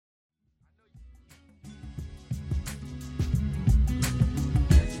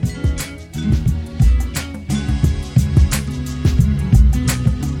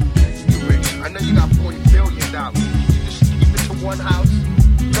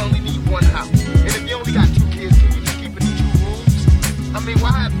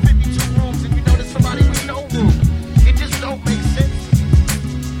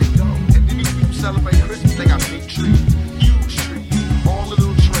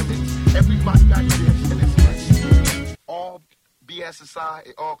BS aside,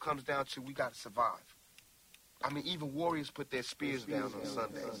 it all comes down to we got to survive. I mean, even warriors put their spears down on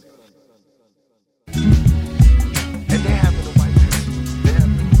Sundays. And they're having a white Christmas. They're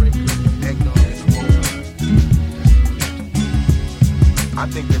having a great Christmas. Eggnog and the whole time. I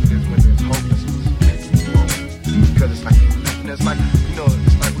think that when there's hopelessness, because it's like, it's like, you know,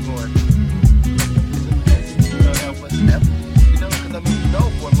 it's like we're going, help us ever. You know, because I mean, you know,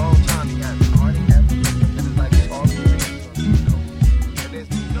 for a long time he had